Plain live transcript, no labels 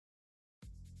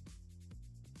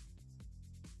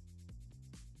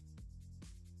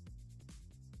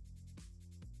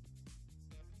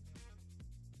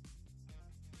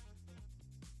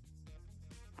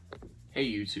Hey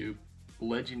YouTube,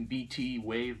 LegendBTV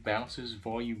Wave Bounces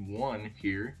Volume 1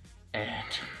 here, and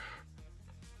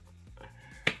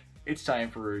it's time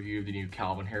for a review of the new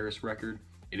Calvin Harris record.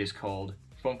 It is called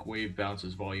Funk Wave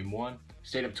Bounces Volume 1.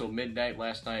 Stayed up till midnight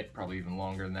last night, probably even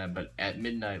longer than that, but at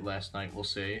midnight last night we'll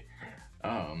say.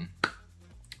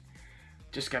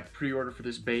 Just got the pre-order for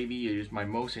this baby. It is my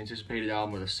most anticipated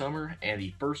album of the summer, and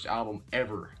the first album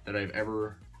ever that I've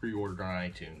ever pre-ordered on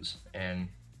iTunes. And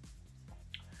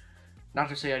not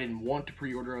to say I didn't want to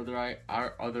pre-order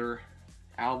other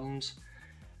albums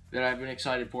that I've been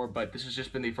excited for, but this has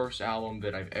just been the first album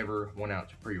that I've ever went out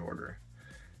to pre-order.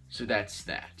 So that's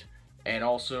that. And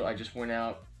also, I just went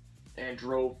out and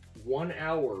drove 1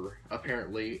 hour,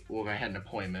 apparently. Well, I had an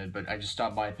appointment, but I just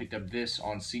stopped by and picked up this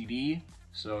on CD.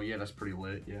 So yeah, that's pretty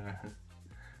lit, yeah.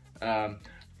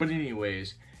 But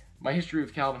anyways, my history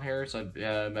with Calvin Harris, I've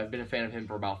been a fan of him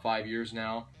for about 5 years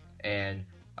now, and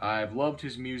I've loved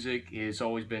his music. It's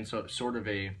always been sort of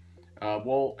a,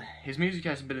 well, his music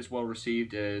hasn't been as well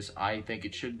received as I think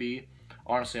it should be.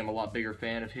 Honestly, I'm a lot bigger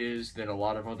fan of his than a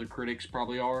lot of other critics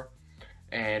probably are.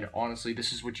 And honestly,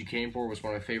 This Is What You Came For was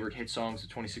one of my favorite hit songs of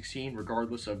 2016,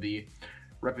 regardless of the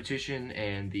repetition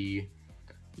and the,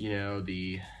 you know,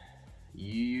 the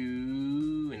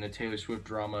you and the Taylor Swift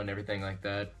drama and everything like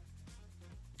that.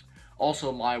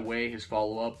 Also, My Way, his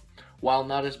follow-up, while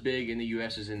not as big in the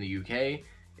US as in the UK,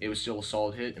 it was still a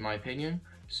solid hit in my opinion.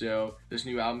 So this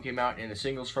new album came out and the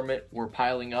singles from it were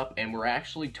piling up, and we're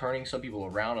actually turning some people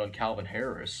around on Calvin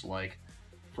Harris. Like,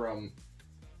 from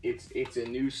it's a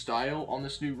new style on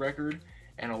this new record,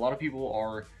 and a lot of people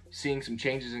are seeing some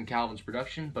changes in Calvin's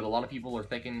production, but a lot of people are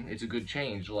thinking it's a good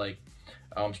change. Like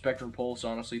Spectrum Pulse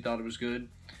honestly thought it was good.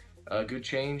 A good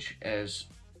change, as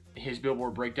his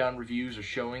Billboard Breakdown reviews are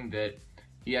showing that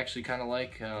he actually kind of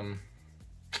like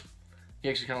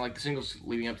the singles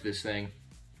leading up to this thing.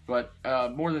 But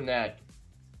more than that,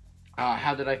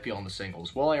 how did I feel on the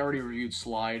singles? Well, I already reviewed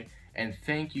Slide, and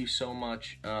thank you so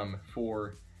much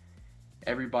for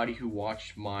everybody who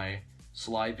watched my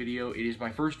Slide video. It is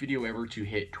my first video ever to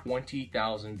hit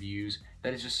 20,000 views.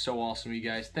 That is just so awesome, you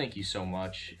guys. Thank you so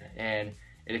much. And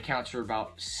it accounts for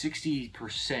about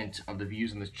 60% of the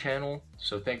views on this channel.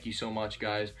 So thank you so much,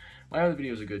 guys. My other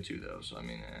videos are good too, though. So I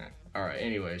mean, alright,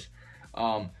 anyways.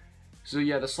 So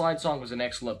yeah, the Slide song was an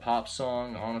excellent pop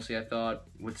song, honestly, I thought,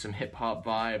 with some hip-hop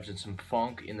vibes and some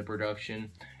funk in the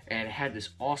production, and it had this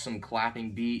awesome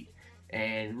clapping beat,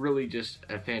 and really just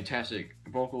a fantastic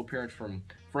vocal appearance from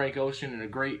Frank Ocean, and a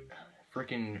great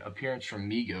freaking appearance from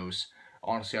Migos.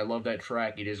 Honestly, I love that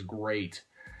track. It is great.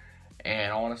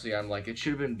 And honestly, I'm like, it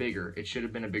should have been bigger. It should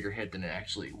have been a bigger hit than it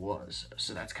actually was.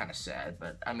 So that's kind of sad.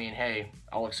 But, I mean, hey,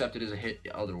 I'll accept it as a hit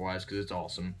otherwise because it's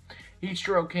awesome. Heat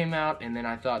Stroke came out, and then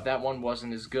I thought that one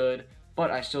wasn't as good.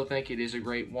 But I still think it is a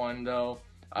great one, though.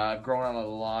 I've grown on it a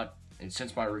lot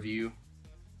since my review,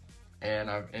 and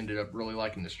I've ended up really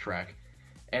liking this track.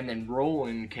 And then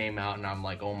Rollin' came out, and I'm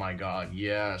like, oh my god,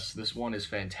 yes, this one is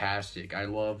fantastic. I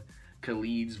love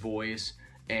Khalid's voice,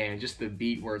 and just the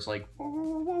beat where it's like,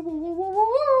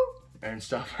 and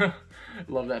stuff.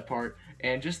 Love that part.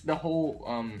 And just the whole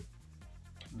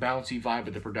bouncy vibe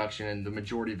of the production, and the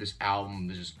majority of this album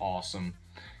is just awesome.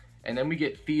 And then we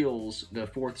get Feels, the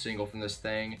fourth single from this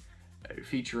thing,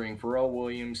 featuring Pharrell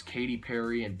Williams, Katy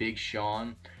Perry, and Big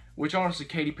Sean. Which honestly,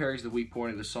 Katy Perry's the weak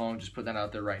point of the song. Just put that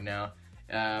out there right now.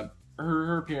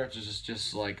 Her appearance is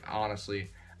just like,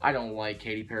 honestly, I don't like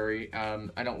Katy Perry.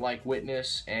 I don't like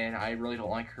Witness, and I really don't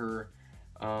like her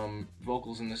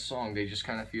vocals in this song. They just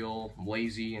kind of feel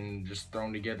lazy and just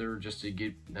thrown together just to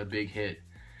get a big hit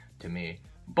to me.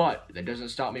 But that doesn't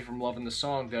stop me from loving the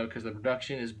song, though, because the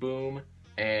production is boom,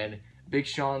 and Big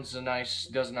Sean does a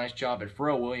nice job, and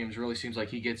Pharrell Williams really seems like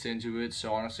he gets into it.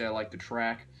 So honestly, I like the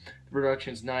track. The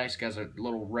production's nice, got a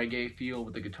little reggae feel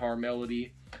with the guitar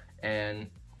melody. And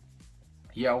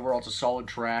yeah, overall it's a solid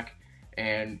track,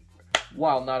 and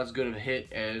while not as good of a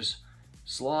hit as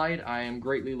Slide, I am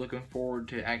greatly looking forward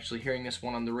to actually hearing this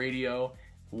one on the radio,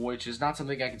 which is not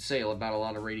something I could say about a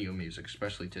lot of radio music,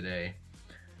 especially today.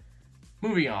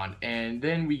 Moving on, and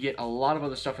then we get a lot of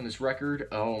other stuff in this record.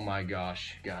 Oh my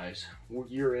gosh, guys,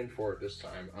 you're in for it this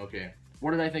time. Okay,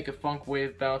 what did I think of Funk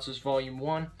Wave Bounces Volume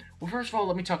 1? Well, first of all,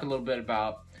 let me talk a little bit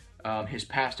about his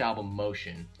past album,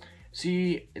 Motion.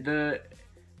 See, the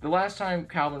last time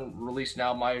Calvin released an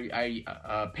album,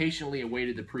 I patiently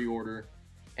awaited the pre-order,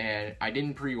 and I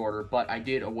didn't pre-order, but I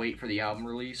did await for the album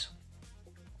release.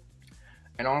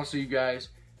 And honestly, you guys,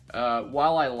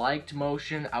 while I liked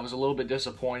Motion, I was a little bit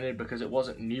disappointed because it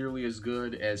wasn't nearly as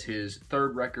good as his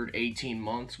third record, 18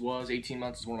 Months, was. 18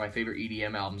 Months is one of my favorite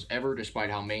EDM albums ever, despite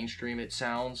how mainstream it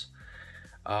sounds.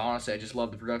 Honestly, I just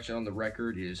love the production on the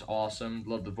record. It is awesome.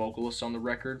 Love the vocalists on the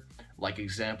record, like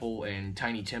Example and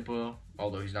Tiny Tempo,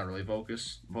 although he's not really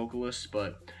vocalist,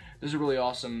 but this is a really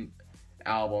awesome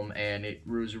album, and it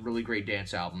was a really great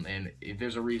dance album, and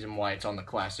there's a reason why it's on the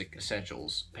Classic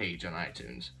Essentials page on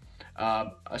iTunes.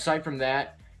 Aside from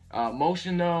that,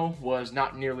 Motion, though, was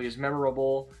not nearly as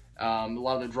memorable. A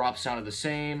lot of the drops sounded the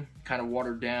same, kind of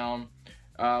watered down.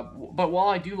 But while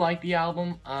I do like the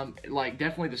album, like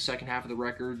definitely the second half of the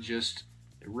record just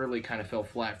really kind of fell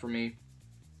flat for me.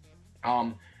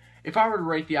 If I were to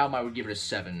rate the album, I would give it a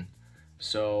 7.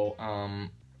 So,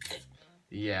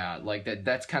 yeah, like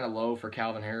that's kind of low for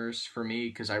Calvin Harris for me,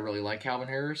 because I really like Calvin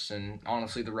Harris, and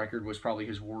honestly the record was probably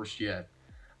his worst yet.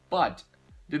 But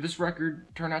did this record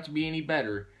turn out to be any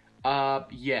better?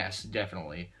 Yes,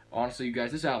 definitely. Honestly, you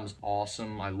guys, this album's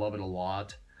awesome. I love it a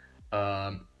lot.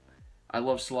 I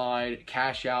love Slide.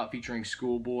 Cash Out featuring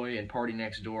Schoolboy and Party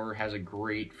Next Door has a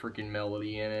great freaking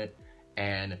melody in it.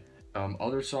 And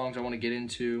other songs I want to get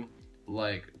into,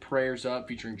 like Prayers Up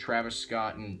featuring Travis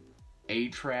Scott and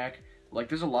A-Track. Like,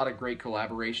 there's a lot of great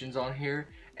collaborations on here,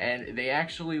 and they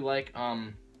actually, like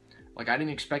I didn't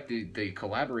expect the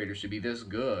collaborators to be this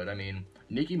good. I mean,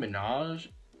 Nicki Minaj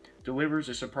delivers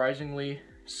a surprisingly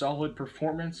solid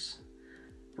performance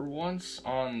for once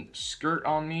on Skirt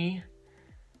on Me.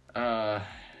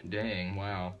 Dang,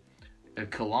 wow.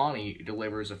 Kalani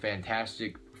delivers a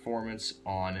fantastic performance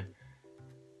on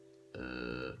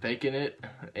Faking It,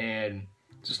 and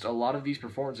just a lot of these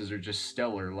performances are just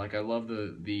stellar. Like, I love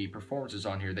the performances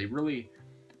on here. They really,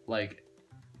 like,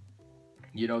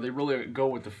 you know, they really go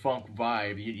with the funk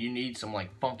vibe. You need some,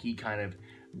 like, funky kind of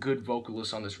good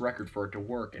vocalists on this record for it to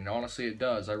work, and honestly it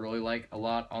does. I really like a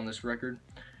lot on this record.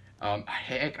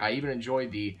 Heck, I even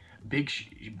enjoyed the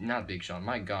not Big Sean,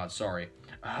 my god, sorry.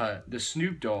 The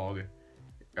Snoop Dogg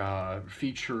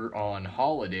feature on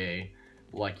Holiday.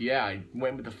 Like, yeah, I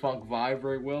went with the funk vibe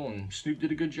very well, and Snoop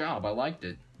did a good job. I liked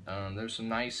it. There's some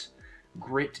nice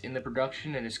grit in the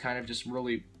production, and it's kind of just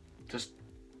really,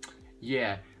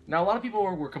 yeah. Now, a lot of people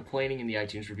were complaining in the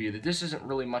iTunes review that this isn't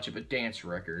really much of a dance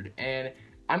record, and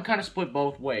I'm kind of split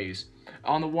both ways.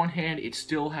 On the one hand, it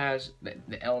still has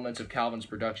the elements of Calvin's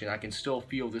production. I can still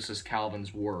feel this is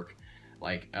Calvin's work.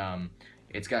 Like,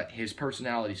 it's got his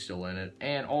personality still in it,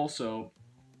 and also,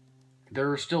 there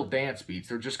are still dance beats.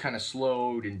 They're just kind of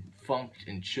slowed and funked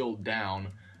and chilled down,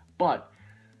 but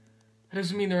that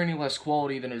doesn't mean they're any less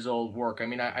quality than his old work. I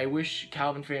mean, I wish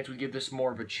Calvin fans would give this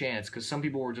more of a chance, because some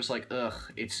people were just like, ugh,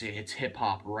 it's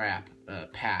hip-hop rap,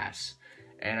 pass.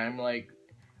 And I'm like,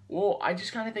 well, I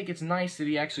just kind of think it's nice that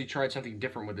he actually tried something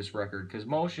different with this record, because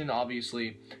Motion,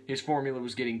 obviously, his formula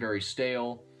was getting very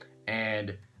stale,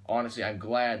 and honestly, I'm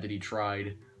glad that he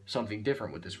tried something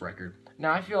different with this record.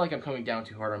 Now, I feel like I'm coming down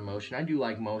too hard on Motion. I do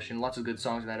like Motion. Lots of good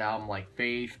songs in that album, like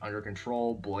Faith, Under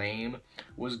Control, Blame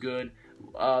was good.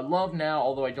 Love Now,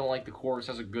 although I don't like the chorus,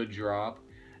 has a good drop.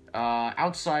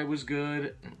 Outside was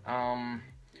good.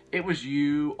 It Was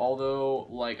You, although,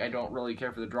 like, I don't really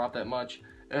care for the drop that much.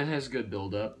 It has good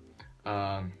build-up.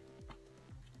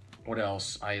 What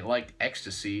else? I liked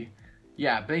Ecstasy.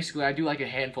 Yeah, basically, I do like a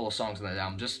handful of songs on that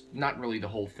album, just not really the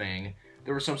whole thing.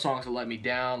 There were some songs that let me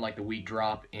down, like the weak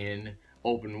drop in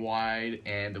Open Wide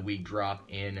and the weak drop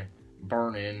in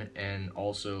Burnin', and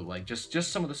also, like, just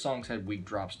some of the songs had weak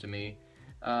drops to me.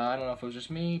 I don't know if it was just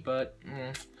me, but,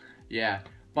 yeah.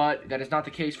 But that is not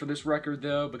the case for this record,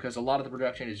 though, because a lot of the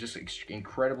production is just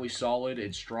incredibly solid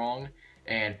and strong,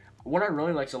 and what I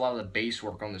really like is a lot of the bass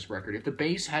work on this record. If the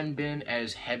bass hadn't been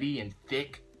as heavy and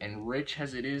thick and rich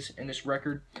as it is in this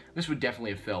record, this would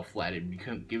definitely have fell flat. It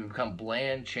would become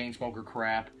bland Chainsmoker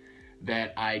crap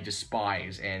that I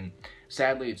despise, and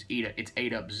sadly it's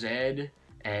 8up Zed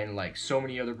and like so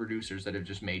many other producers that have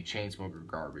just made Chainsmoker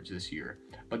garbage this year.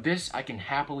 But this, I can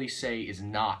happily say, is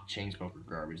not Chainsmoker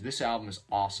garbage. This album is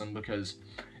awesome because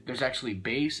there's actually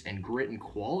bass and grit and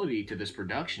quality to this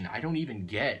production. I don't even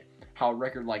get how a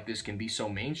record like this can be so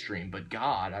mainstream, but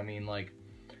God, I mean, like,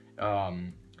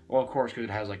 well, of course, because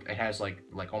it has like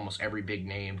almost every big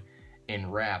name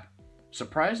in rap.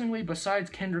 Surprisingly, besides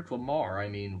Kendrick Lamar, I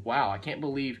mean, wow, I can't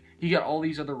believe he got all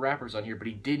these other rappers on here, but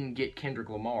he didn't get Kendrick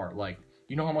Lamar. Like,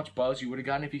 you know how much buzz you would have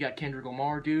gotten if you got Kendrick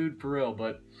Lamar, dude? For real,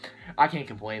 but I can't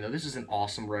complain, though. This is an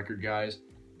awesome record, guys.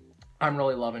 I'm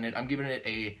really loving it. I'm giving it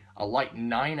a light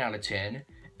 9 out of 10,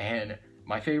 and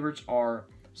my favorites are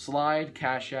Slide,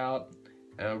 Cash Out,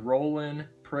 Rollin',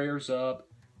 Prayers Up,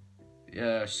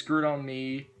 Skirt on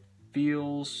Me,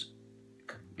 Feels,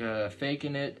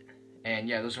 Faking It, and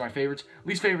yeah, those are my favorites.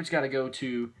 Least favorites gotta go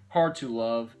to Hard to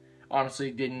Love.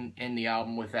 Honestly, didn't end the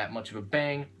album with that much of a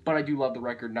bang, but I do love the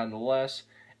record nonetheless.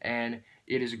 And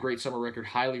It is a great summer record.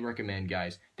 Highly recommend,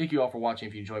 guys. Thank you all for watching.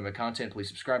 If you enjoy my content, please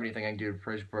subscribe. Anything I can do to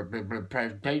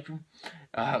Patreon.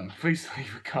 Please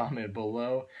leave a comment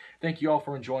below. Thank you all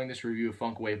for enjoying this review of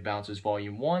Funk Wave Bounces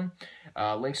Volume 1.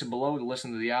 Links are below to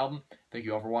listen to the album. Thank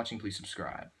you all for watching. Please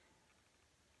subscribe.